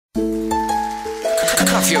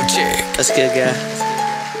Cuff your chick. What's good, girl?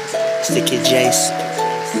 It's the kid Jase.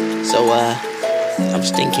 So, I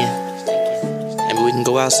was thinking, maybe we can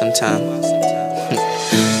go out sometime.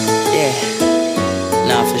 Yeah,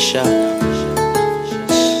 nah, for sure.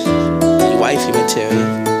 You wifey material,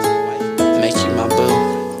 make you my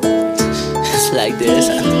boo. It's like this.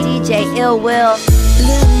 DJ Ill Will.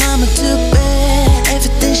 Little mama too bad,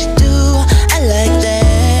 everything she do, I like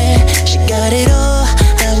that. She got it all,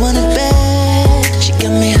 I want it back. She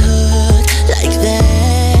got me hooked like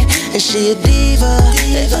that. And she a diva,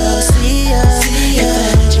 if I don't see her. If I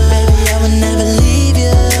had you, baby, I would never leave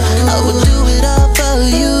you. I would do it all for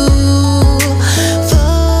you,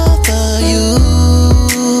 for you.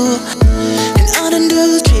 And all the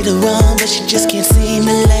dudes treat her wrong, but she just can't seem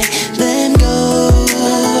to let them go.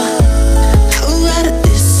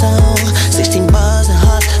 16 bars and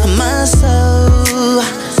heart on my soul.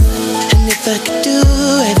 And if I could do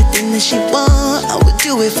everything that she want, I would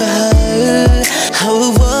do it for her. I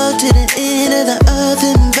would walk to the end of the earth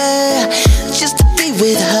and back just to be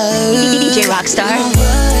with her. DJ Rockstar.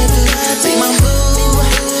 Be my boo.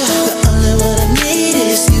 The only one I need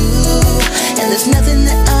is you. And there's nothing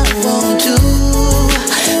that I won't do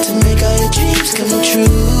to make all your dreams come true.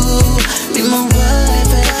 Be my wife,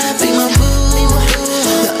 be my boo.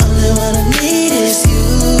 What I need is you.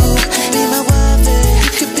 Be my wife,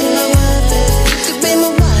 you could be my wife, you could be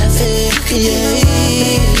my wife, yeah.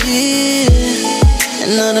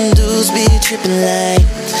 And all them dudes be tripping like,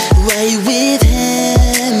 why you with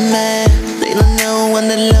him, man? They don't know on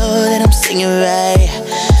the low that I'm singing right.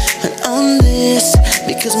 And on this,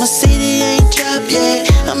 because my city ain't dropped yet,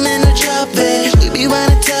 I'm in the tropics. We be right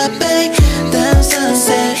on top, babe, down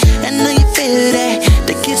sunset. I know you feel that,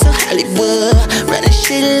 the kids so Hollywood, running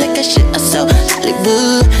shit like a shit, I'm so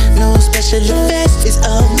Hollywood. No special effects, it's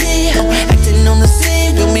all me. Acting on the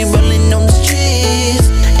scene, with me rolling on the streets.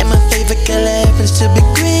 And my favorite color happens to be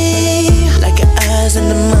green, like your eyes and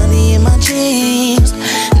the money in my jeans.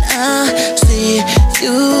 And I see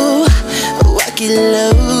you walking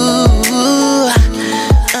low.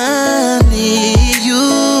 I need you,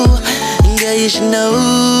 and girl, you should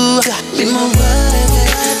know. Be my wife,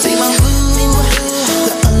 be my boo.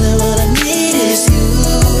 The only one I need is you.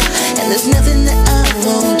 And there's nothing that I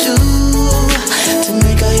won't do to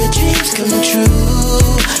make all your dreams come true.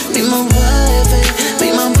 Be my wife,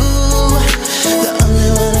 be my boo. The only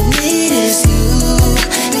one I need is you.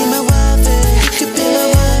 Be my wife, you could be my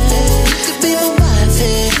wife, you could be my wife,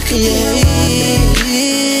 yeah.